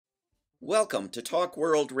Welcome to Talk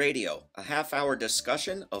World Radio, a half-hour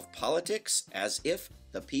discussion of politics as if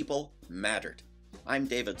the people mattered. I'm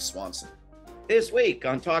David Swanson. This week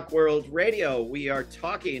on Talk World Radio, we are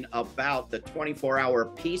talking about the 24-hour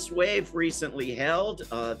peace wave recently held,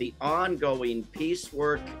 the ongoing peace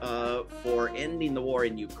work for ending the war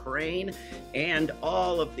in Ukraine, and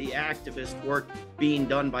all of the activist work being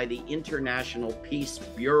done by the International Peace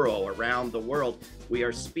Bureau around the world. We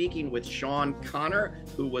are speaking with Sean Connor,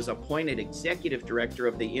 who was appointed Executive Director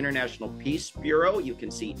of the International Peace Bureau. You can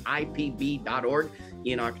see ipb.org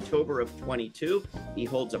in October of 22. He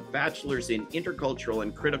holds a Bachelor's in Intercultural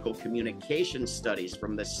and Critical Communication Studies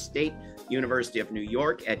from the State University of New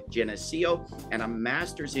York at Geneseo and a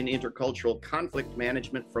Master's in Intercultural Conflict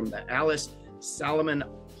Management from the Alice Salomon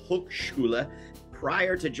Hochschule.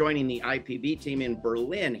 Prior to joining the IPB team in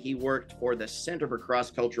Berlin, he worked for the Center for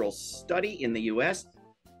Cross-Cultural Study in the U.S.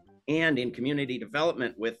 and in community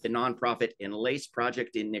development with the nonprofit Enlace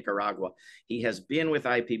Project in Nicaragua. He has been with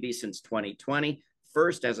IPB since 2020,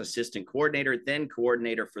 first as assistant coordinator, then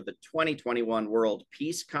coordinator for the 2021 World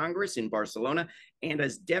Peace Congress in Barcelona, and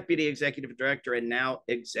as deputy executive director and now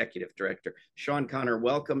executive director. Sean Connor,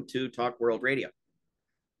 welcome to Talk World Radio.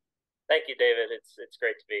 Thank you, David. It's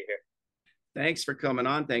great to be here. Thanks for coming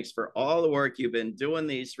on. Thanks for all the work you've been doing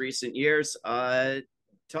these recent years.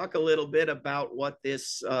 Talk a little bit about what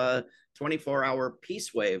this 24-hour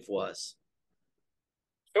peace wave was.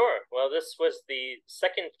 Sure. Well, this was the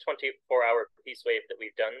second 24-hour peace wave that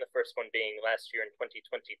we've done, the first one being last year in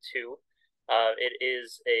 2022. It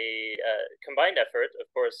is a combined effort,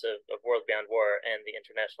 of course, of World Beyond War and the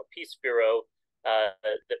International Peace Bureau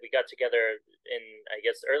that we got together in, I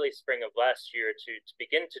guess, early spring of last year to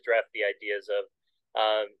begin to draft the ideas of.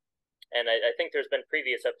 And I think there's been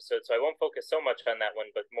previous episodes, so I won't focus so much on that one,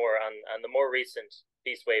 but more on the more recent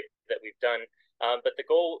peace wave that we've done. But the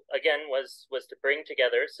goal, again, was to bring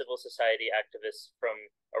together civil society activists from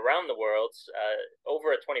around the world over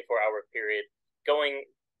a 24-hour period, going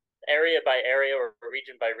area by area or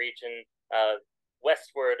region by region,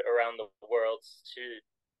 westward around the world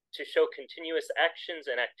to show continuous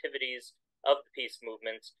actions and activities of the peace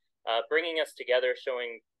movement, bringing us together,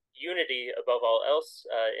 showing unity above all else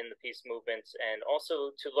in the peace movement, and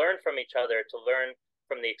also to learn from each other, to learn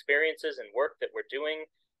from the experiences and work that we're doing,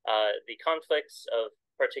 the conflicts of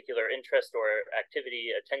particular interest or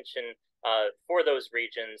activity, attention for those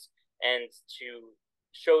regions, and to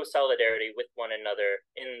show solidarity with one another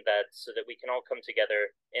in that so that we can all come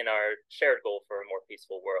together in our shared goal for a more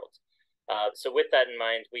peaceful world. So with that in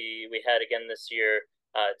mind, we had again this year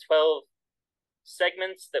 12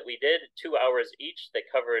 segments that we did, 2 hours each, that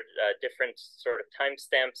covered different sort of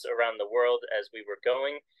timestamps around the world as we were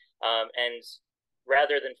going. And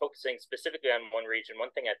rather than focusing specifically on one region,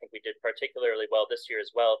 one thing I think we did particularly well this year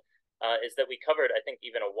as well is that we covered, I think,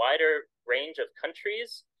 even a wider range of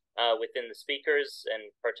countries within the speakers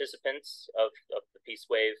and participants of the peace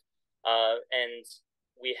wave. And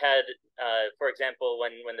we had, for example,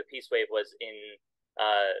 when the peace wave was in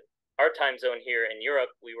our time zone here in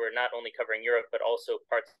Europe, we were not only covering Europe, but also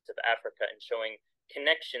parts of Africa and showing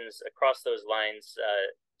connections across those lines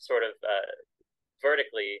sort of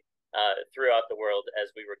vertically throughout the world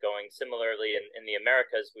as we were going. Similarly, in the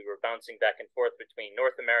Americas, we were bouncing back and forth between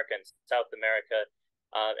North America and South America.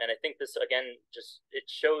 And I think this, again, it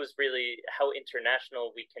shows really how international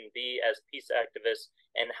we can be as peace activists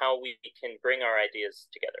and how we can bring our ideas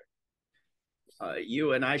together.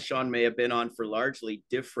 You and I, Sean, may have been on for largely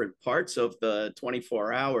different parts of the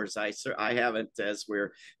 24 hours. I haven't, as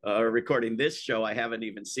we're recording this show, I haven't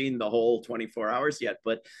even seen the whole 24 hours yet.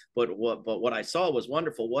 But what I saw was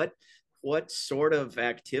wonderful. What sort of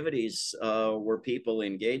activities were people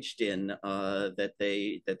engaged in that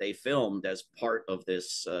they filmed as part of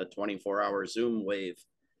this 24-hour Zoom wave?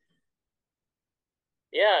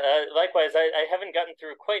 Yeah, likewise, I haven't gotten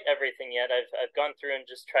through quite everything yet. I've gone through and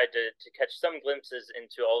just tried to catch some glimpses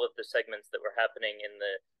into all of the segments that were happening in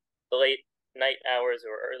the late night hours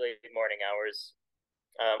or early morning hours,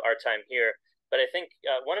 our time here. But I think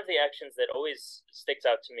one of the actions that always sticks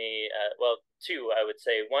out to me, well, two, I would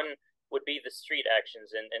say. One would be the street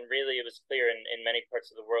actions. And really it was clear in many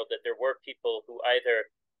parts of the world that there were people who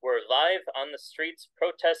either were live on the streets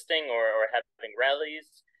protesting or having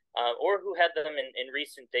rallies, or who had them in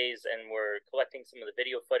recent days and were collecting some of the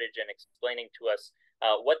video footage and explaining to us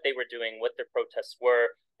what they were doing, what their protests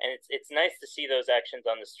were. And it's nice to see those actions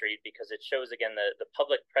on the street because it shows, again, the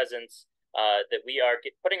public presence, that we are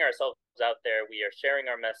putting ourselves out there. We are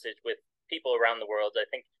sharing our message with people around the world. I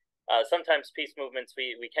think sometimes peace movements,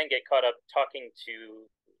 we can get caught up talking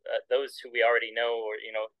to those who we already know, or,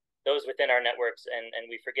 those within our networks, and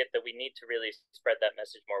we forget that we need to really spread that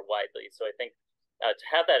message more widely. So I think to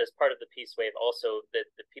have that as part of the peace wave, also that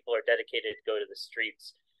the people are dedicated to go to the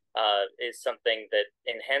streets, is something that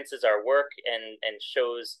enhances our work and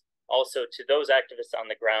shows also to those activists on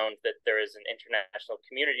the ground that there is an international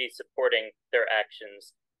community supporting their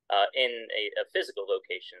actions in a physical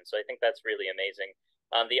location. So I think that's really amazing.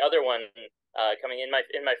 The other one, coming in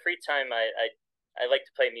my free time, I like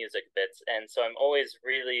to play music bits, and so I'm always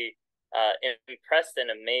really impressed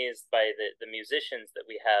and amazed by the musicians that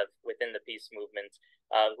we have within the peace movement,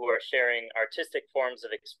 who are sharing artistic forms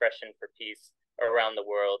of expression for peace around the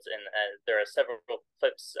world. And there are several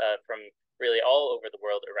clips from really all over the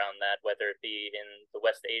world around that, whether it be in the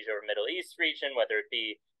West Asia or Middle East region, whether it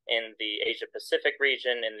be in the Asia Pacific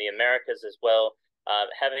region, in the Americas as well.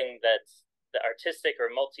 Having that the artistic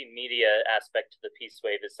or multimedia aspect to the peace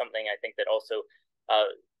wave is something I think that also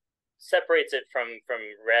separates it from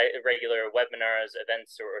regular webinars,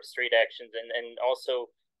 events, or street actions, and also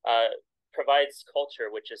provides culture,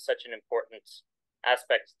 which is such an important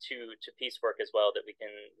aspect to peace work as well, that we can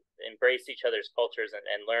embrace each other's cultures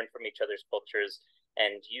and learn from each other's cultures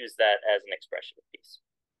and use that as an expression of peace.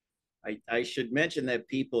 I should mention that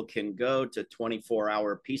people can go to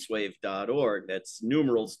 24hourpeacewave.org. That's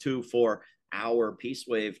numerals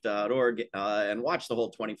 24hourpeacewave.org and watch the whole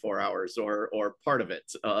 24 hours or part of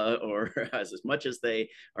it, or as much as they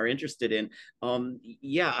are interested in.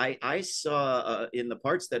 Yeah, I saw in the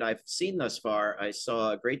parts that I've seen thus far, I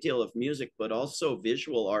saw a great deal of music, but also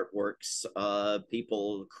visual artworks,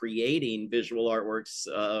 people creating visual artworks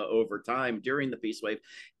over time during the Peace Wave,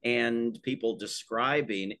 and people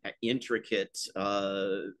describing intricate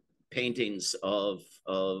paintings of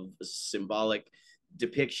symbolic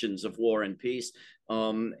depictions of war and peace,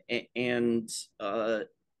 and a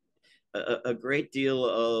great deal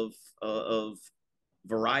of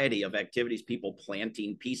variety of activities, people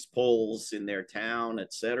planting peace poles in their town,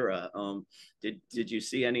 etc. Did you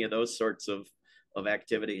see any of those sorts of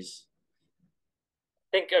activities?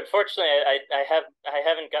 I think unfortunately I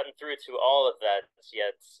haven't gotten through to all of that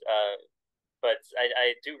yet. But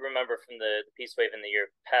I do remember from the Peace Wave in the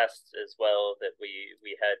year past as well that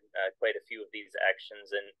we had quite a few of these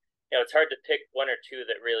actions, and it's hard to pick one or two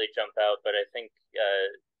that really jump out. But I think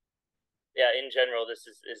yeah, in general, this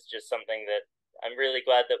is just something that I'm really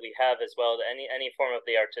glad that we have as well. Any form of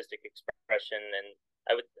the artistic expression, and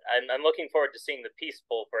I'm looking forward to seeing the peace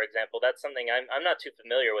pole, for example. That's something I'm not too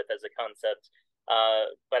familiar with as a concept,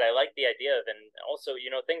 but I like the idea of, and also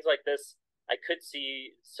things like this I could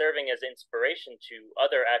see serving as inspiration to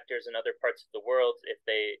other actors in other parts of the world if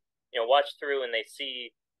they watch through and they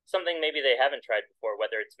see something maybe they haven't tried before,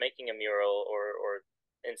 whether it's making a mural or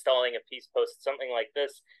installing a peace post, something like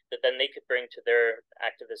this, that then they could bring to their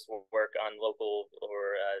activist work on local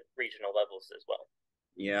or regional levels as well.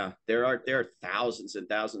 Yeah, there are thousands and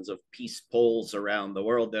thousands of peace poles around the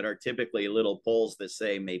world that are typically little poles that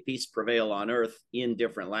say "May peace prevail on earth" in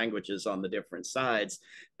different languages on the different sides,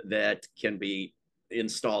 that can be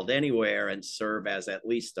installed anywhere and serve as at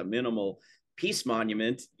least a minimal peace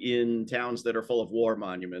monument in towns that are full of war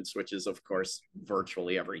monuments, which is, of course,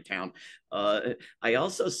 virtually every town. I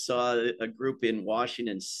also saw a group in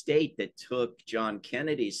Washington State that took John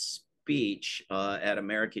Kennedy's speech at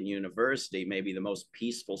American University, maybe the most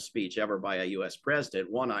peaceful speech ever by a US president,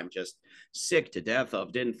 one I'm just sick to death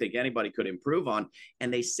of, didn't think anybody could improve on,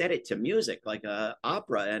 and they set it to music like a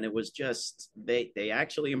opera, and it was just, they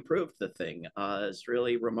actually improved the thing. It's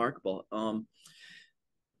really remarkable.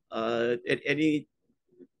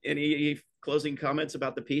 Any closing comments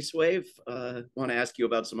about the Peace Wave? Want to ask you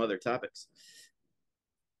about some other topics.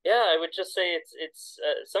 Yeah, I would just say it's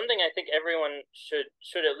something I think everyone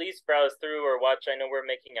should at least browse through or watch. I know we're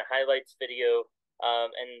making a highlights video,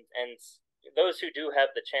 and those who do have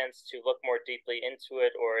the chance to look more deeply into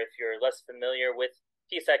it, or if you're less familiar with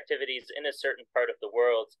peace activities in a certain part of the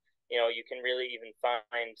world, you can really even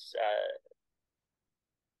find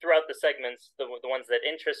throughout the segments the ones that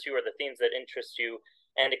interest you or the themes that interest you,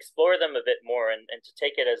 and explore them a bit more, and to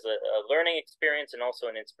take it as a learning experience and also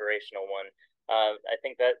an inspirational one. I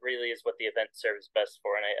think that really is what the event serves best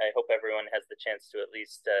for, and I hope everyone has the chance to at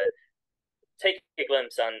least take a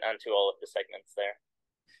glimpse onto all of the segments there.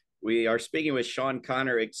 We are speaking with Sean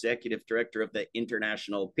Connor, Executive Director of the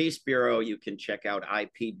International Peace Bureau. You can check out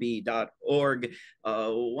ipb.org.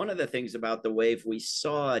 One of the things about the wave, we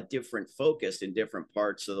saw a different focus in different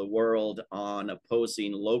parts of the world on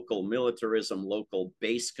opposing local militarism, local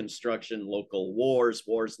base construction, local wars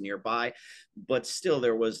nearby. But still,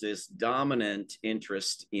 there was this dominant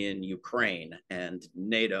interest in Ukraine and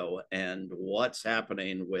NATO and what's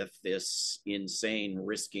happening with this insane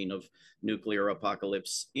risking of nuclear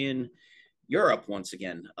apocalypse in Europe once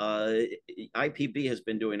again. IPB has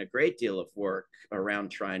been doing a great deal of work around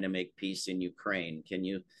trying to make peace in Ukraine. Can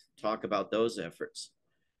you talk about those efforts?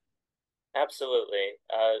 Absolutely.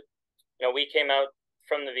 We came out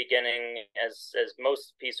from the beginning, as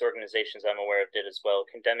most peace organizations I'm aware of did as well,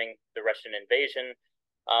 condemning the Russian invasion.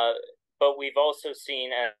 But we've also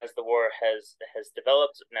seen, as the war has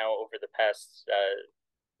developed now over the past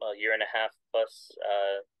year and a half plus,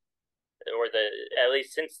 or at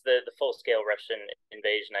least since the full scale Russian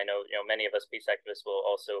invasion. I know many of us peace activists will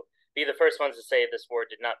also be the first ones to say this war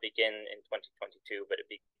did not begin in 2022, but it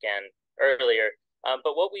began earlier.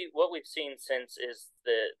 But what we've seen since is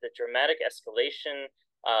the dramatic escalation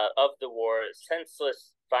of the war,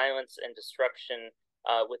 senseless violence and destruction,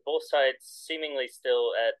 with both sides seemingly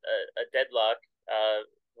still at a deadlock,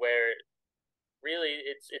 where really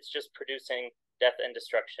it's just producing death and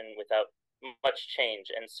destruction without much change.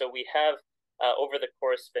 And so we have over the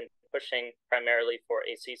course been pushing primarily for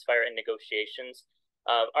a ceasefire and negotiations,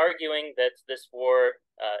 arguing that this war,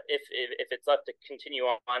 if it's left to continue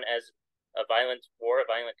on as a violent war, a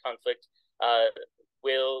violent conflict,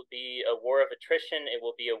 will be a war of attrition. It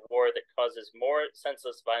will be a war that causes more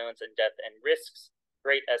senseless violence and death and risks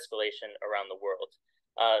great escalation around the world.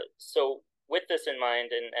 So with this in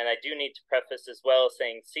mind, and I do need to preface as well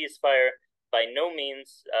saying ceasefire by no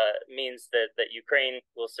means means that Ukraine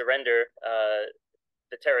will surrender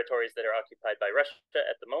the territories that are occupied by Russia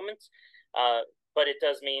at the moment. But it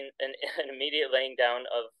does mean an immediate laying down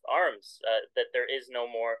of arms, that there is no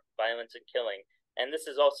more violence and killing. And this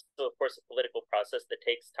is also, of course, a political process that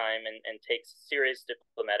takes time and takes serious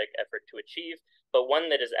diplomatic effort to achieve, but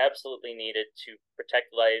one that is absolutely needed to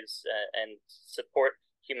protect lives and support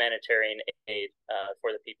humanitarian aid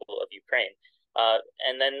for the people of Ukraine.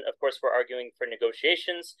 And then, of course, we're arguing for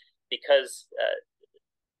negotiations because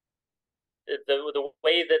the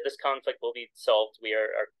way that this conflict will be solved, we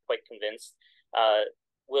are quite convinced,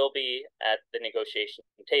 will be at the negotiation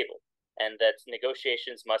table, and that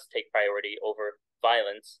negotiations must take priority over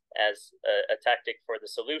violence as a tactic for the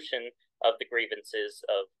solution of the grievances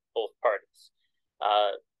of both parties.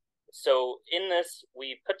 So in this,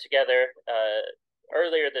 we put together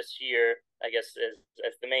earlier this year, I guess,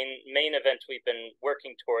 as the main event we've been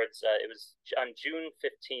working towards. It was on June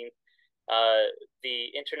 15th,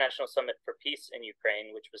 the International Summit for Peace in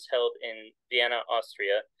Ukraine, which was held in Vienna,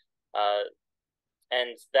 Austria.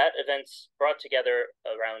 And that event brought together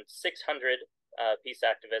around 600 peace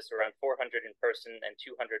activists, around 400 in person and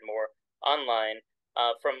 200 more online,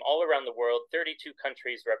 from all around the world, 32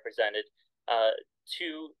 countries represented,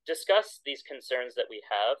 to discuss these concerns that we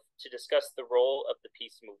have, to discuss the role of the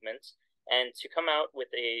peace movement, and to come out with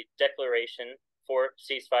a declaration for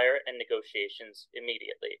ceasefire and negotiations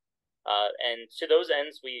immediately. And to those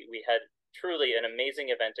ends, we had truly an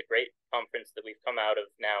amazing event, a great conference that we've come out of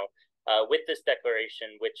now, with this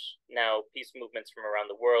declaration, which now peace movements from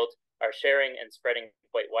around the world are sharing and spreading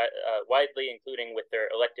quite widely, including with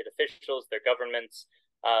their elected officials, their governments,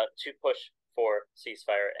 to push for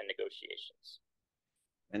ceasefire and negotiations.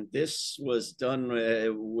 And this was done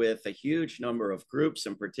with a huge number of groups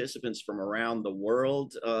and participants from around the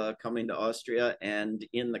world coming to Austria, and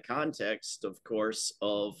in the context, of course,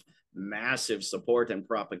 of massive support and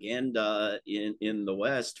propaganda in the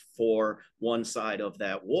West for one side of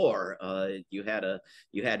that war. You had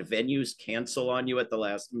venues cancel on you at the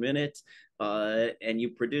last minute, and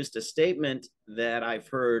you produced a statement that I've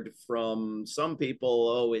heard from some people,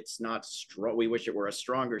 oh, it's not strong, we wish it were a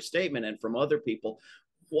stronger statement, and from other people,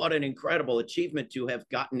 what an incredible achievement to have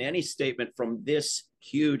gotten any statement from this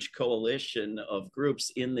huge coalition of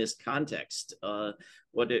groups in this context.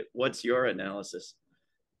 What's your analysis?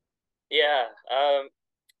 Yeah,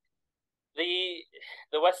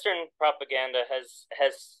 the Western propaganda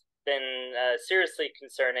has been seriously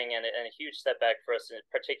concerning and a huge setback for us,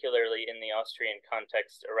 particularly in the Austrian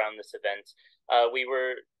context around this event. We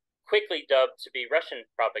were quickly dubbed to be Russian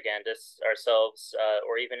propagandists ourselves,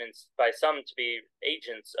 or even by some to be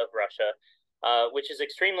agents of Russia, which is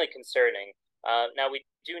extremely concerning. Now, we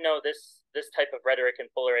do know this type of rhetoric and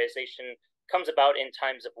polarization comes about in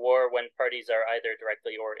times of war when parties are either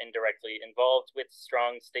directly or indirectly involved with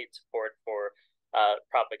strong state support for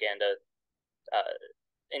propaganda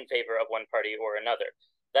in favor of one party or another.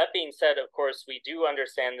 That being said, of course, we do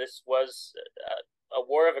understand this was a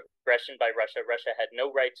war of aggression by Russia. Russia had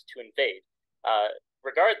no right to invade.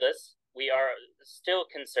 Regardless, we are still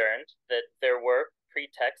concerned that there were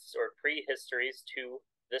pretexts or prehistories to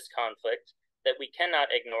this conflict that we cannot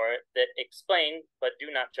ignore, that explain but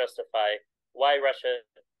do not justify why Russia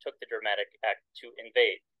took the dramatic act to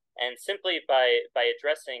invade. And simply by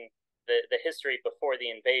addressing the history before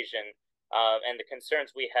the invasion, and the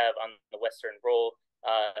concerns we have on the Western role,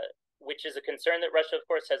 which is a concern that Russia, of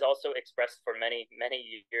course, has also expressed for many,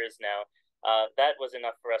 many years now. That was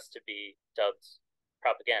enough for us to be dubbed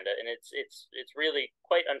propaganda, and it's really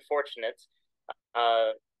quite unfortunate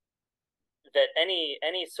that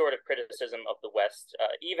any sort of criticism of the West,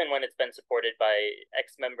 even when it's been supported by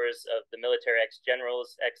ex-members of the military,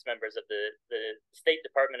 ex-generals, ex-members of the State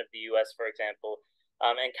Department of the U.S., for example,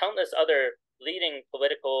 and countless other leading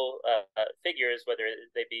political figures, whether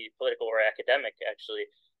they be political or academic, actually,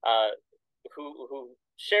 who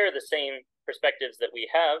share the same perspectives that we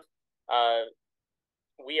have,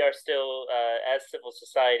 we are still, as civil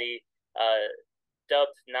society,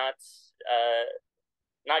 dubbed not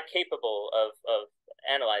capable of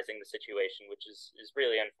analyzing the situation, which is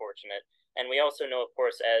really unfortunate. And we also know, of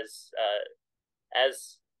course, as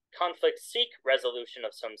conflicts seek resolution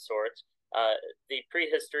of some sort, the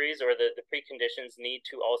prehistories or the preconditions need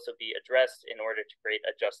to also be addressed in order to create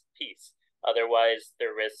a just peace. Otherwise,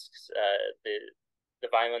 there risks the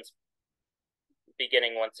violence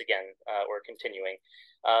beginning once again or continuing.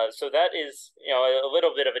 So that is, a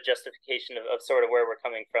little bit of a justification of sort of where we're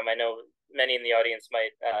coming from. I know many in the audience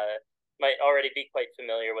might already be quite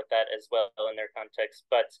familiar with that as well in their context,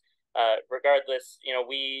 but regardless,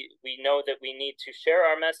 we know that we need to share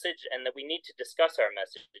our message and that we need to discuss our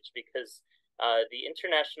message, because the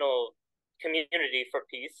international community for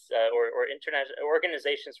peace or international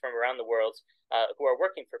organizations from around the world who are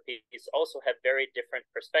working for peace also have very different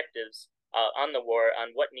perspectives on the war,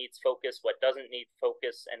 on what needs focus, what doesn't need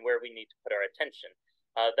focus, and where we need to put our attention.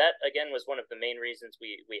 That, again, was one of the main reasons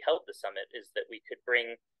we held the summit, is that we could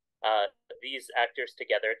bring these actors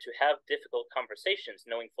together to have difficult conversations,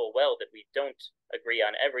 knowing full well that we don't agree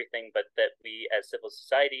on everything, but that we as civil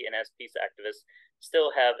society and as peace activists still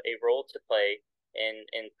have a role to play in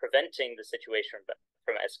preventing the situation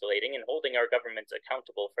from escalating and holding our governments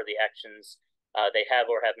accountable for the actions they have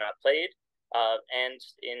or have not played, and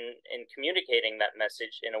in communicating that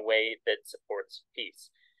message in a way that supports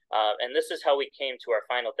peace. And this is how we came to our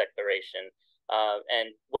final declaration.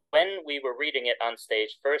 And when we were reading it on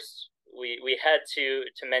stage, first we had to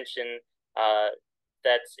mention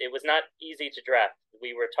that it was not easy to draft.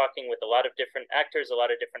 We were talking with a lot of different actors, a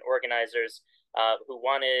lot of different organizers who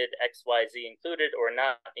wanted X, Y, Z included or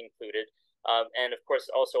not included. And of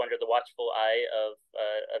course, also under the watchful eye of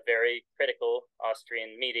a very critical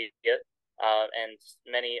Austrian media and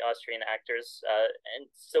many Austrian actors. And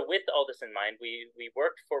so with all this in mind, we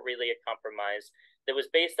worked for really a compromise that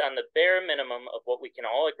was based on the bare minimum of what we can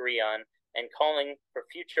all agree on, and calling for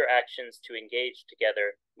future actions to engage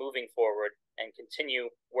together moving forward and continue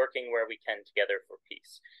working where we can together for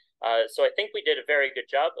peace. So I think we did a very good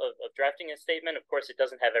job of drafting a statement. Of course, it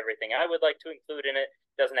doesn't have everything I would like to include in it,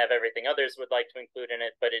 doesn't have everything others would like to include in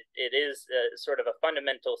it, but it is sort of a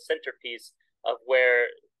fundamental centerpiece of where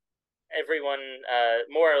everyone,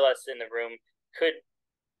 more or less in the room, could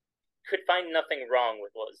find nothing wrong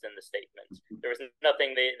with what was in the statement. There was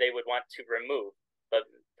nothing they would want to remove, but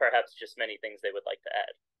perhaps just many things they would like to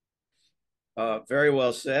add. Very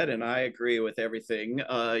well said, and I agree with everything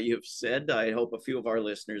you've said. I hope a few of our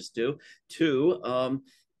listeners do too.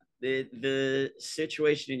 The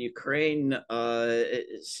situation in Ukraine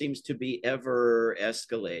seems to be ever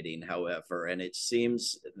escalating, however, and it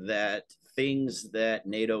seems that things that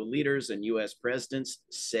NATO leaders and U.S. presidents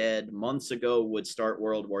said months ago would start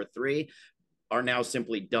World War III are now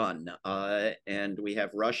simply done. And we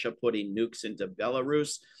have Russia putting nukes into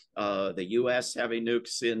Belarus, the US having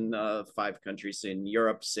nukes in 5 countries in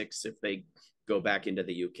Europe, 6 if they go back into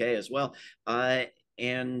the UK as well.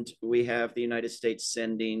 And we have the United States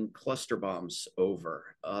sending cluster bombs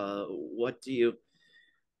over. What do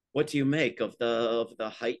you make of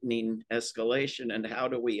the heightening escalation, and how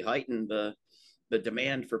do we heighten the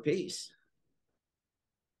demand for peace?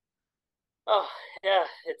 Oh, yeah,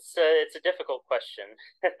 it's a difficult question.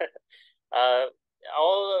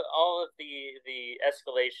 All of the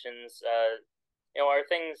escalations, are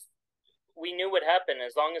things we knew would happen.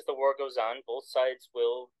 As long as the war goes on, both sides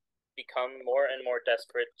will become more and more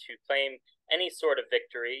desperate to claim any sort of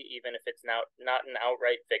victory, even if it's not an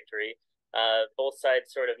outright victory. Both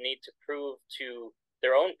sides sort of need to prove to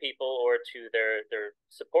their own people or to their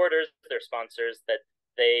supporters, their sponsors, that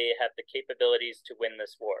they have the capabilities to win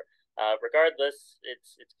this war. Regardless,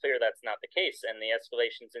 it's clear that's not the case, and the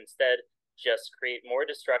escalations instead just create more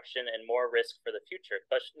destruction and more risk for the future.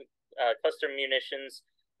 Cluster munitions,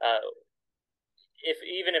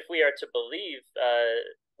 even if we are to believe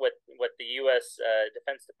what the U.S.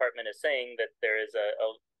 Defense Department is saying, that there is a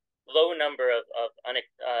low number of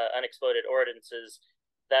unexploded ordinances,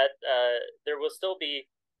 that there will still be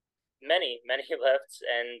many left,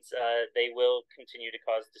 and they will continue to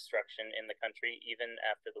cause destruction in the country even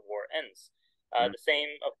after the war ends. The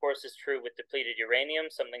same, of course, is true with depleted uranium,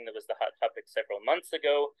 something that was the hot topic several months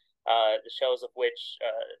ago, the shells of which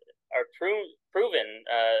are proven,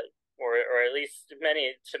 or at least to many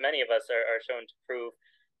of us are shown to prove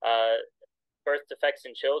birth defects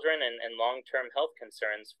in children and long-term health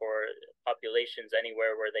concerns for populations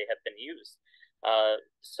anywhere where they have been used.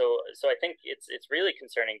 So I think it's really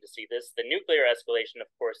concerning to see this. The nuclear escalation, of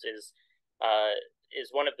course, is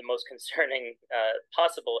one of the most concerning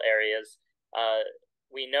possible areas.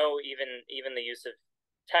 We know even the use of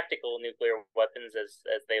tactical nuclear weapons, as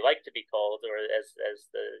they like to be called, or as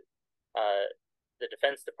the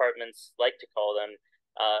defense departments like to call them,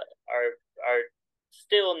 are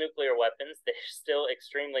still nuclear weapons. They're still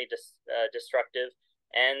extremely destructive,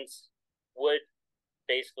 and would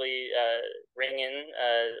basically ring in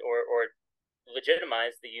or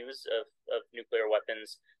legitimize the use of nuclear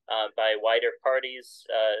weapons by wider parties,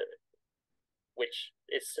 which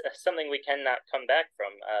is something we cannot come back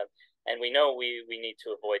from. And we know we need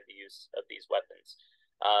to avoid the use of these weapons.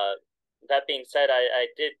 That being said, I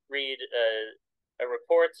did read a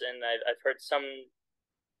report, and I've heard some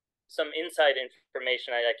inside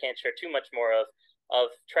information I can't share too much more of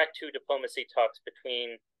track 2 diplomacy talks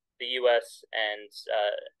between the U.S.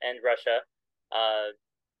 and Russia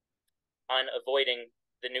on avoiding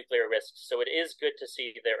the nuclear risks. So it is good to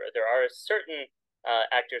see there are certain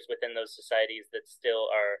actors within those societies that still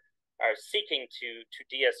are seeking to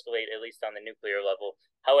de-escalate, at least on the nuclear level.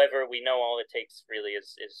 However, we know all it takes really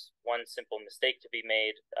is one simple mistake to be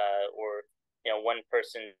made, or one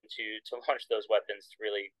person to launch those weapons to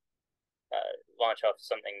really launch off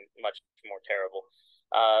something much more terrible.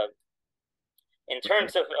 In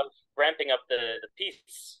terms of ramping up the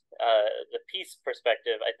peace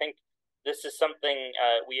perspective, I think this is something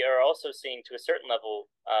we are also seeing to a certain level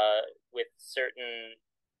with certain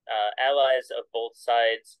allies of both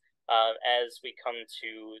sides as we come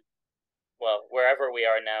to, well, wherever we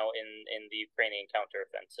are now in the Ukrainian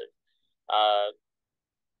counteroffensive.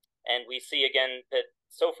 And we see again that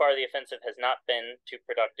so far the offensive has not been too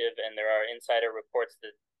productive, and there are insider reports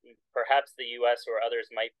that perhaps the U.S. or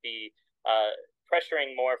others might be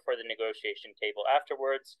pressuring more for the negotiation table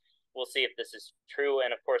afterwards. We'll see if this is true,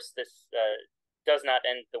 and of course this does not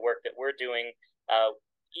end the work that we're doing.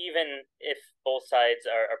 Even if both sides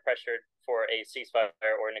are pressured for a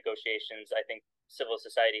ceasefire or negotiations, I think civil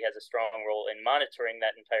society has a strong role in monitoring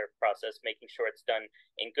that entire process, making sure it's done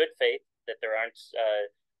in good faith, that there aren't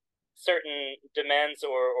certain demands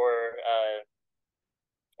or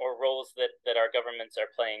roles that our governments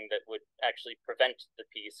are playing that would actually prevent the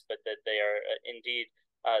peace, but that they are indeed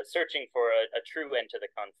searching for a true end to the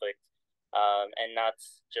conflict, and not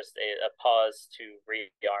just a pause to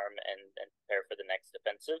rearm and prepare for the next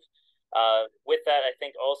offensive. With that, I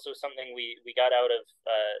think also something we got out of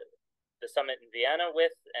the summit in Vienna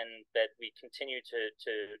with, and that we continue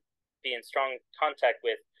to be in strong contact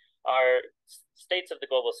with, are states of the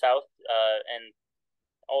global south, and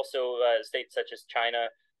also states such as China,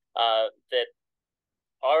 that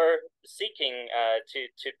are seeking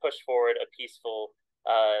to push forward a peaceful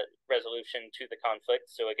resolution to the conflict.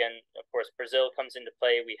 So again, of course, Brazil comes into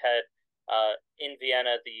play. We had in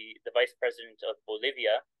Vienna the vice president of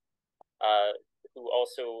Bolivia, who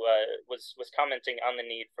also was commenting on the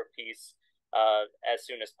need for peace as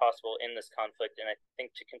soon as possible in this conflict. And I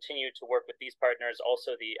think to continue to work with these partners,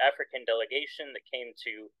 also the African delegation that came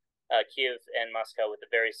to Kiev and Moscow with a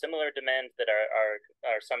very similar demand that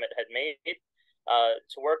our summit had made,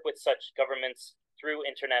 to work with such governments through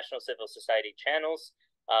international civil society channels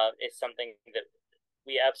is something that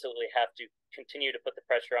we absolutely have to continue to put the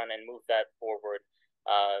pressure on and move that forward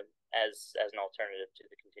as an alternative to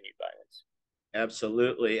the continued violence.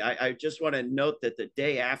 Absolutely. I just want to note that the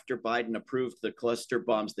day after Biden approved the cluster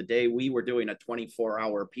bombs, the day we were doing a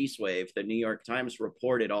 24-hour peace wave, the New York Times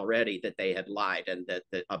reported already that they had lied, and that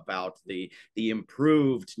about the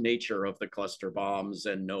improved nature of the cluster bombs,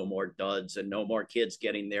 and no more duds and no more kids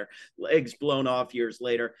getting their legs blown off years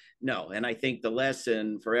later. No. And I think the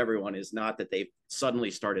lesson for everyone is not that they've suddenly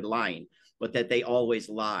started lying. but that they always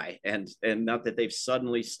lie, and not that they've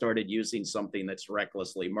suddenly started using something that's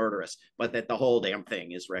recklessly murderous, but that the whole damn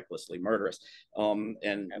thing is recklessly murderous. And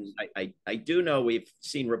I do know we've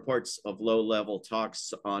seen reports of low-level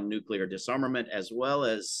talks on nuclear disarmament, as well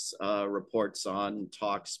as reports on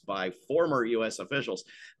talks by former U.S. officials.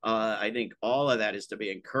 I think all of that is to be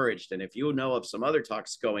encouraged. And if you know of some other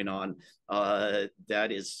talks going on,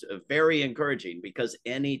 that is very encouraging, because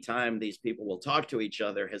anytime these people will talk to each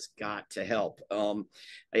other has got to help.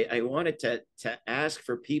 I wanted to ask,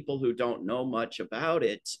 for people who don't know much about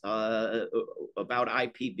it, about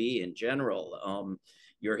IPB in general,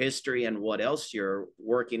 your history and what else you're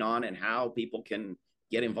working on and how people can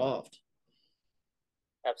get involved.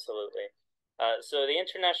 Absolutely. So the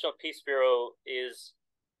International Peace Bureau is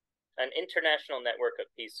an international network of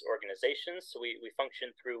peace organizations. So we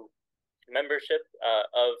function through membership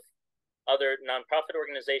of other nonprofit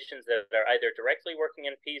organizations that are either directly working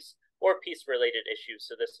in peace or peace-related issues.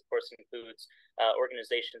 So this, of course, includes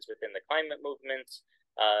organizations within the climate movement,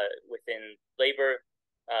 within labor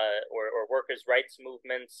or workers' rights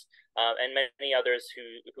movements, and many others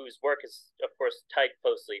whose work is, of course, tied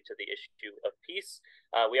closely to the issue of peace.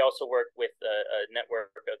 We also work with a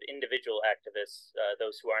network of individual activists,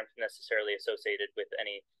 those who aren't necessarily associated with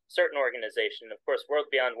any certain organization. Of course,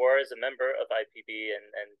 World Beyond War is a member of IPB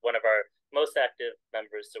and one of our most active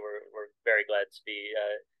members, so we're very glad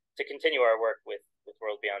to continue our work with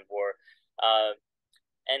World Beyond War.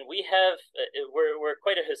 And we're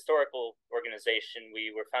quite a historical organization.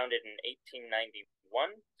 We were founded in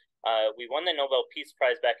 1891. We won the Nobel Peace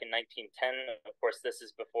Prize back in 1910. Of course, this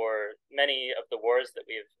is before many of the wars that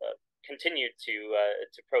we've continued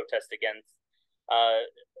to protest against.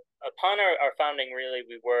 Upon our founding, really,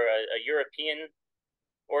 we were a European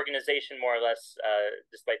organization, more or less,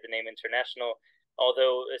 despite the name international.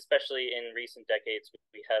 Although, especially in recent decades,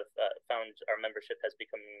 we have found our membership has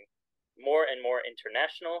become more and more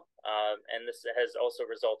international, and this has also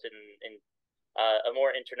resulted in a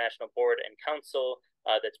more international board and council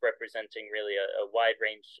that's representing really a wide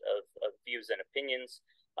range of views and opinions.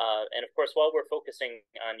 And of course, while we're focusing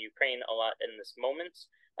on Ukraine a lot in this moment,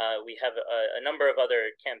 we have a number of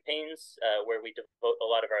other campaigns where we devote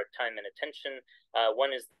a lot of our time and attention.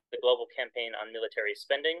 One is the Global Campaign on Military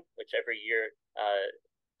Spending, which every year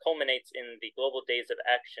culminates in the Global Days of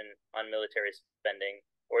Action on Military Spending,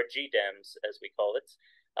 or GDAMS, as we call it.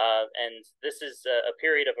 And this is a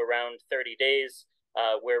period of around 30 days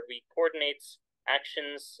where we coordinate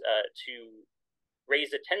actions to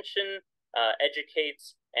raise attention, educate,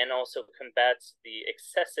 and also combat the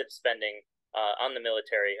excessive spending on the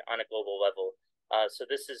military on a global level. So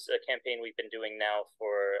this is a campaign we've been doing now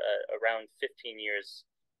for around 15 years,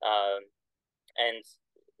 and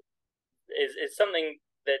is something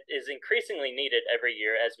that is increasingly needed every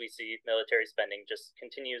year as we see military spending just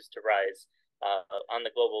continues to rise on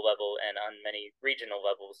the global level and on many regional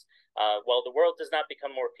levels, while the world does not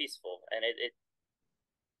become more peaceful. And it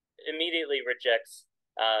immediately rejects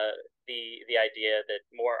the idea that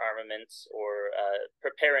more armaments or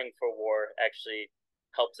preparing for war actually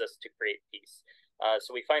helps us to create peace.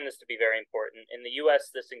 So we find this to be very important. In the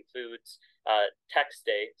US, this includes Tax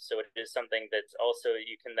Day. So it is something that's also,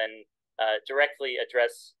 you can then directly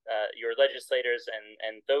address your legislators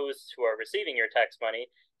and those who are receiving your tax money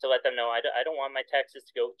to let them know, I don't want my taxes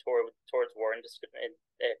to go towards war and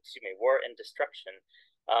destruction.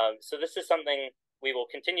 So this is something we will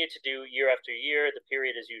continue to do year after year. The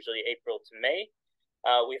period is usually April to May.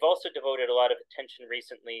 We've also devoted a lot of attention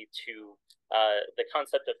recently to the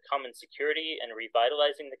concept of common security and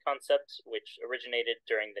revitalizing the concept, which originated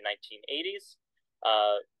during the 1980s.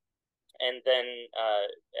 And then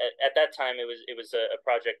at that time, it was a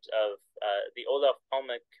project of the Olof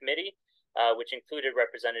Palme Committee, which included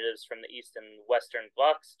representatives from the East and Western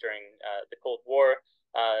blocs during the Cold War,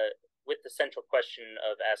 with the central question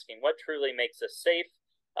of asking what truly makes us safe,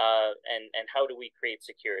 and how do we create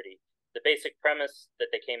security. The basic premise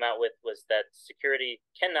that they came out with was that security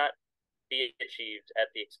cannot be achieved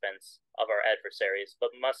at the expense of our adversaries,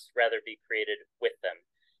 but must rather be created with them.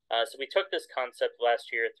 So we took this concept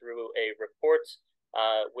last year through a report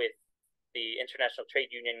with the International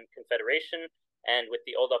Trade Union Confederation and with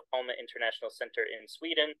the Olof Palme International Center in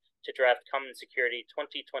Sweden to draft Common Security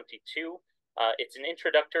 2022. It's an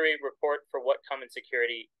introductory report for what common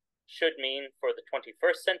security should mean for the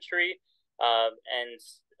 21st century, and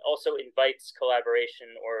also invites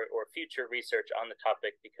collaboration or future research on the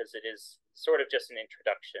topic, because it is sort of just an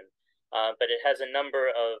introduction. But it has a number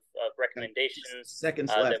of recommendations seconds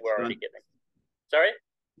left that we're already giving. Sorry?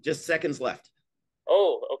 Just seconds left.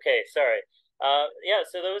 Oh, okay. Sorry. Yeah,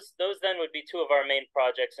 so those then would be two of our main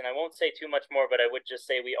projects, and I won't say too much more, but I would just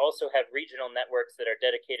say we also have regional networks that are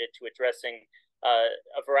dedicated to addressing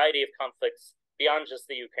a variety of conflicts beyond just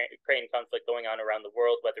the Ukraine conflict going on around the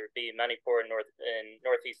world, whether it be Manipur in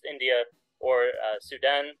northeast India or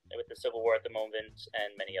Sudan with the civil war at the moment,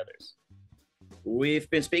 and many others. We've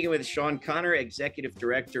been speaking with Sean Connor, Executive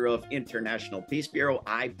Director of International Peace Bureau,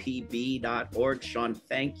 IPB.org. Sean,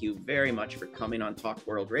 thank you very much for coming on Talk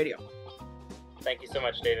World Radio. Thank you so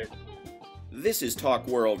much, David. This is Talk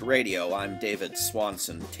World Radio. I'm David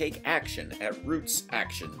Swanson. Take action at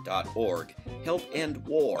rootsaction.org. Help end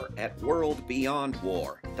war at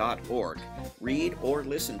worldbeyondwar.org. Read or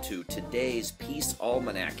listen to today's Peace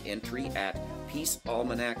Almanac entry at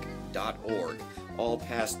peacealmanac.org. All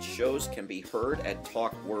past shows can be heard at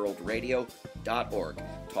talkworldradio.org.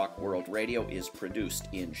 Talk World Radio is produced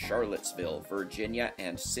in Charlottesville, Virginia,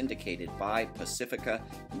 and syndicated by Pacifica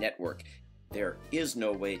Network. There is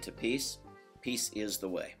no way to peace. Peace is the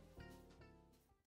way.